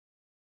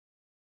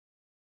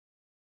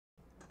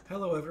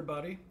Hello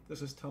everybody,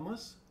 this is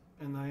Thomas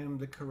and I am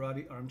the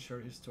Karate Armchair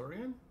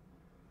Historian.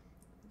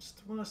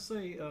 Just want to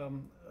say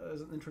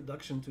as an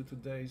introduction to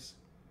today's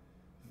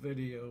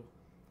video,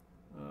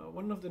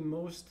 one of the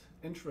most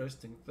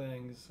interesting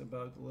things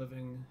about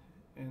living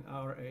in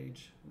our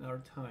age, in our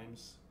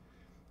times,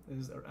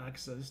 is our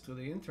access to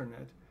the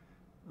internet.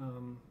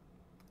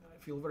 I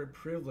feel very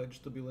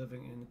privileged to be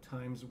living in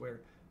times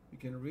where you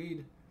can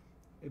read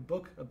a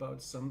book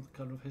about some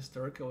kind of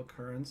historical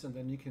occurrence, and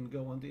then you can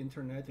go on the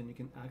internet and you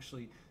can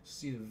actually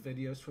see the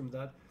videos from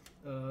that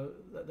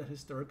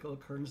historical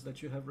occurrence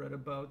that you have read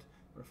about.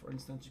 Or for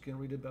instance, you can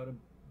read about a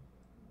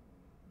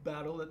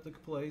battle that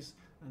took place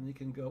and you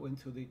can go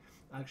into the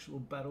actual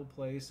battle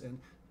place, and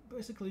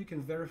basically you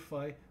can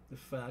verify the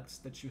facts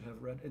that you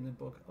have read in the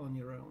book on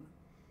your own.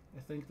 I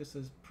think this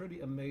is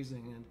pretty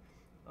amazing, and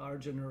our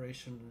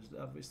generation is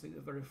obviously the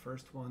very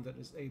first one that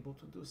is able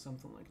to do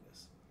something like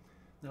this.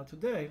 Now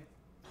today,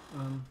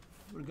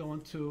 we're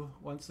going to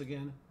once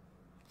again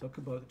talk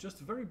about, just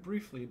very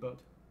briefly, about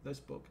this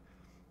book.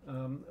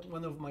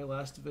 One of my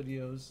last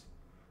videos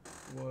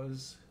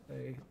was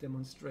a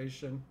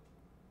demonstration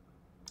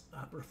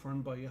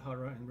performed by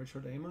Yahara and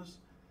Richard Amos,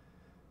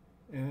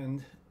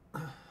 and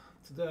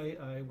today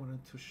I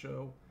wanted to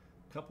show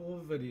a couple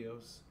of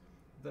videos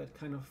that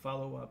kind of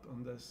follow up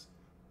on this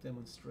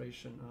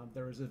demonstration.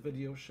 There is a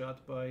video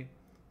shot by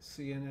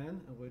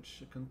CNN,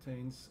 which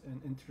contains an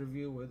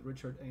interview with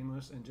Richard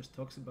Amos and just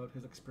talks about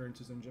his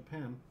experiences in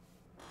Japan.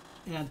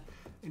 And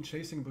in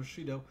Chasing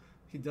Bushido,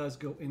 he does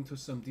go into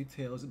some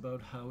details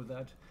about how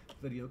that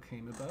video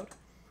came about.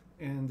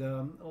 And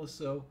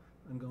also,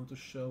 I'm going to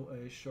show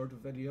a short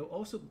video,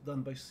 also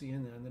done by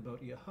CNN,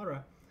 about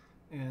Yahara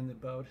and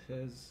about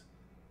his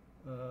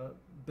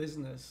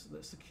business,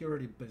 the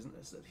security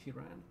business that he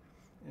ran.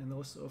 And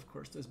also, of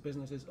course, this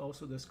business is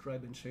also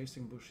described in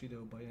Chasing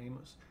Bushido by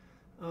Amos.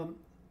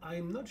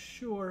 I'm not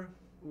sure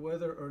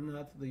whether or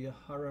not the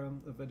Yahara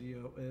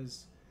video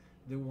is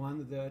the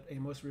one that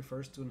Amos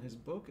refers to in his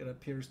book. It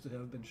appears to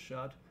have been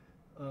shot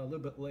a little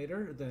bit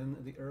later than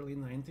the early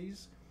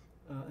 90s,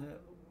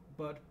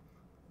 but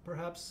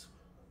perhaps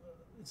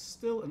it's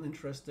still an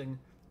interesting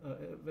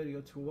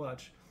video to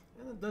watch.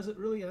 And does it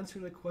really answer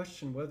the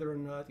question whether or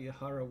not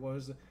Yahara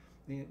was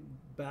the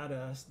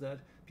badass that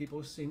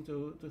people seem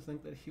to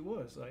think that he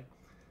was?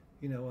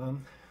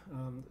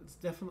 It's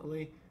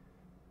definitely,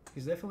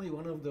 he's definitely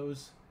one of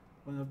those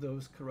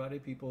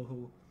karate people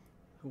who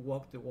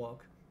walk the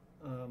walk,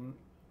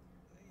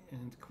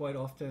 and quite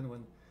often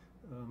when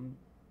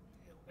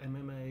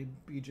MMA,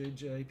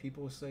 BJJ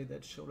people say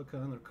that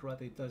Shotokan or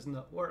karate does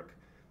not work,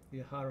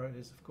 Yahara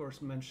is of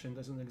course mentioned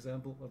as an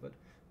example of it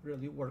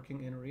really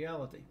working in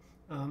reality.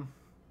 Of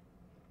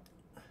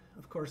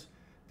course,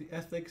 the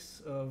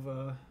ethics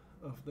of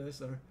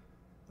this are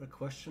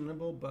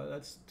questionable, but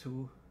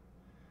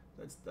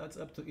that's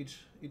up to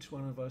each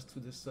one of us to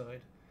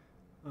decide.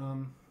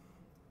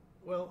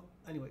 Well,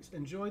 anyways,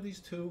 enjoy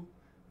these two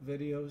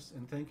videos,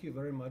 and thank you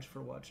very much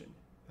for watching.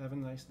 Have a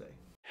nice day.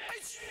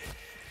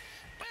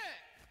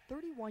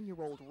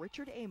 31-year-old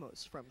Richard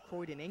Amos from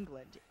Croydon,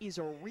 England, is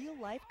a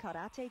real-life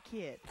karate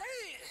kid.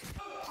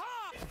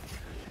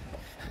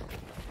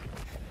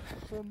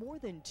 For more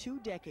than 2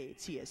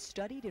 decades, he has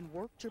studied and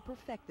worked to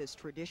perfect this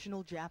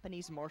traditional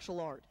Japanese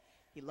martial art.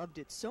 He loved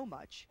it so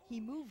much,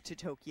 he moved to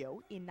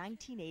Tokyo in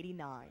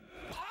 1989.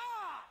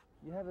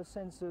 You have a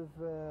sense of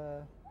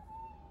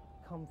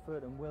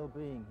comfort and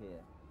well-being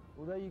here.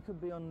 Although you could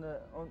be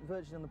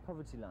virtually on the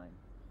poverty line,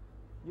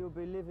 you'll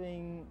be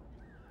living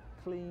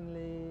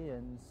cleanly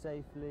and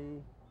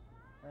safely,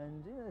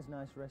 and there's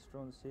nice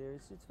restaurants here.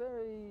 It's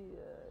very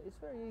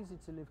easy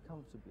to live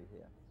comfortably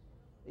here,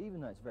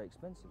 even though it's very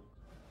expensive.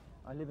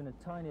 I live in a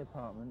tiny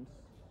apartment,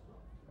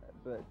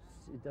 but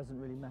it doesn't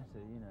really matter,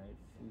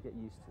 if you get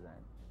used to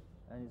that,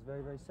 and it's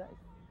very, very safe.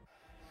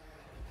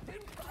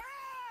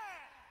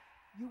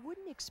 You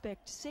wouldn't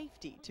expect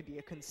safety to be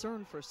a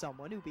concern for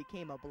someone who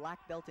became a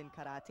black belt in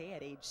karate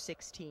at age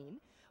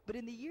 16, but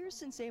in the years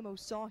since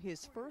Amos saw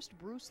his first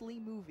Bruce Lee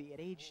movie at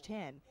age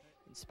 10,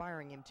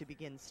 inspiring him to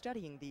begin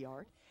studying the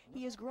art,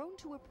 he has grown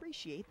to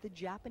appreciate the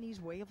Japanese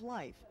way of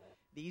life.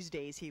 These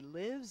days he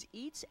lives,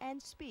 eats,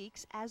 and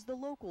speaks as the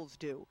locals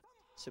do,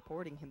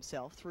 supporting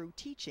himself through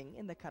teaching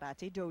in the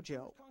karate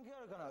dojo.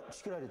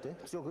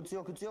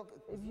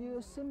 If you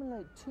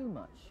assimilate too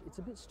much, it's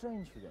a bit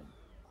strange for them.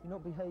 You're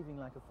not behaving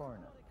like a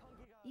foreigner.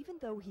 Even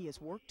though he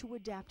has worked to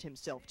adapt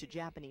himself to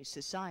Japanese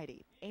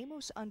society,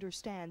 Amos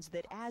understands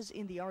that, as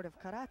in the art of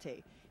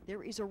karate,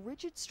 there is a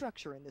rigid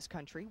structure in this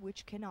country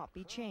which cannot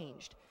be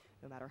changed.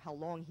 No matter how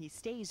long he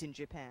stays in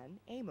Japan,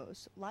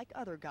 Amos, like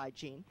other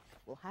gaijin,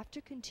 will have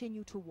to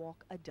continue to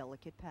walk a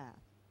delicate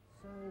path.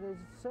 So there's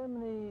so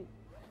many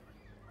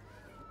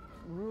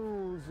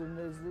rules, and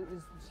there's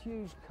this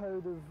huge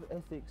code of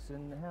ethics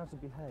and how to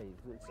behave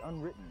that's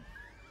unwritten.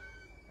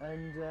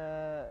 And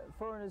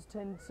foreigners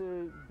tend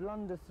to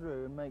blunder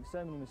through and make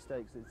so many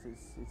mistakes that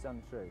it's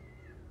untrue.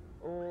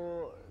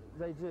 Or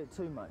they do it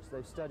too much,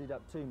 they've studied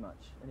up too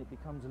much, and it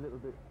becomes a little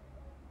bit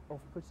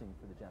off-putting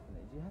for the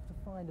Japanese. You have to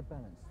find a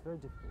balance, it's very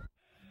difficult.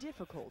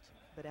 difficult,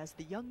 but as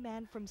the young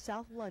man from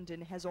South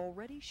London has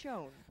already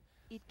shown,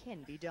 it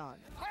can be done.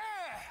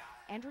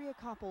 Andrea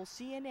Koppel,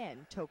 CNN,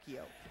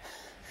 Tokyo.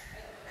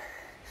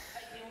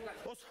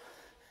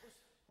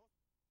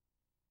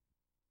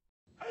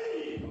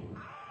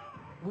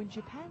 When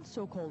Japan's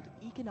so-called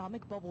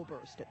economic bubble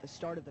burst at the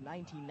start of the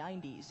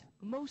 1990s,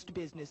 most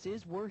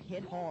businesses were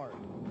hit hard.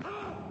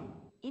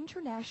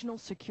 International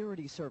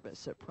Security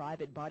Service, a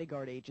private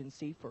bodyguard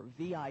agency for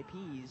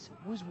VIPs,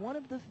 was one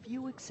of the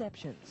few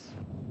exceptions.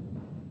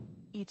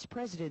 Its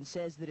president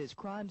says that as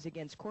crimes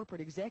against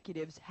corporate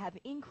executives have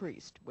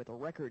increased, with a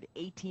record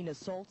 18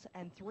 assaults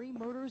and 3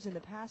 murders in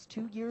the past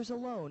 2 years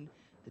alone,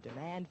 the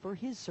demand for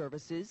his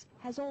services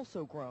has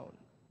also grown.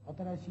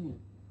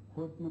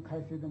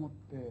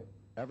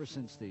 Ever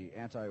since the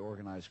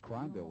anti-organized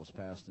crime bill was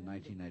passed in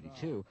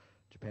 1992,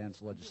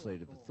 Japan's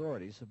legislative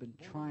authorities have been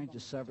trying to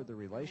sever the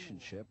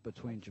relationship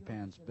between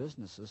Japan's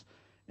businesses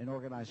and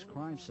organized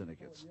crime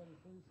syndicates.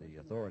 The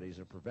authorities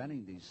are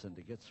preventing these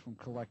syndicates from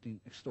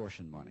collecting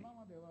extortion money.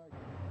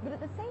 But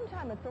at the same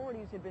time,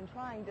 authorities have been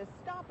trying to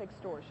stop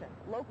extortion.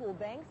 Local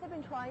banks have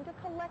been trying to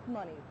collect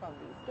money from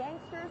these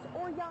gangsters,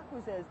 or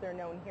yakuza as they're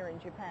known here in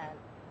Japan.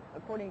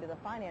 According to the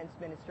finance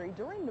ministry,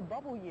 during the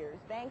bubble years,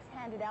 banks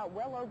handed out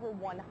well over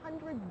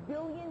 $100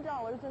 billion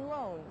in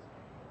loans.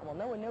 And while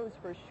no one knows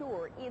for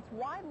sure, it's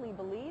widely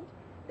believed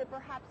that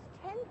perhaps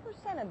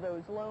 10% of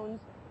those loans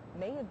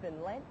may have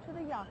been lent to the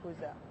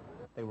yakuza.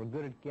 They were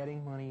good at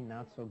getting money,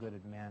 not so good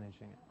at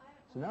managing it.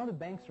 So now the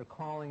banks are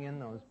calling in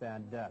those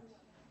bad debts,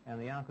 and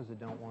the yakuza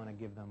don't want to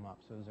give them up.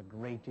 So there's a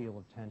great deal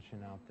of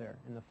tension out there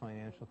in the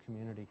financial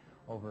community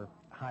over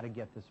how to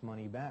get this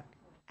money back.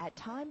 At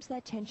times,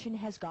 that tension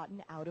has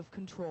gotten out of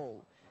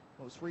control.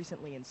 Most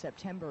recently in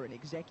September, an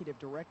executive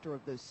director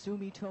of the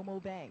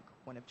Sumitomo Bank,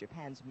 one of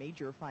Japan's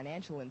major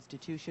financial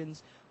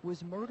institutions,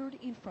 was murdered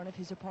in front of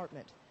his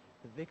apartment.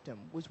 The victim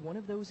was one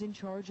of those in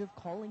charge of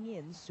calling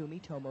in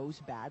Sumitomo's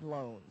bad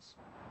loans.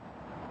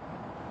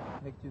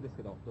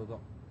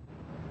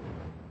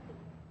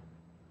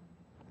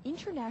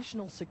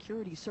 International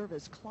Security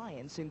Service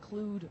clients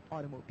include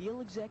automobile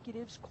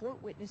executives,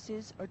 court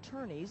witnesses,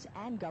 attorneys,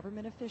 and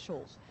government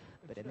officials.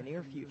 But in the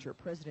near future,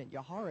 President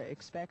Yahara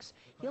expects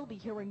he'll be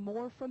hearing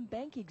more from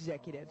bank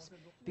executives,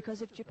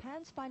 because if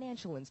Japan's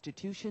financial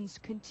institutions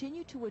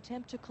continue to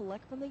attempt to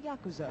collect from the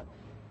yakuza,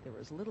 there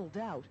is little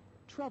doubt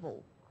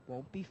trouble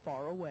won't be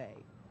far away.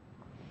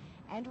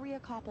 Andrea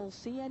Koppel,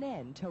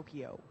 CNN,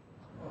 Tokyo.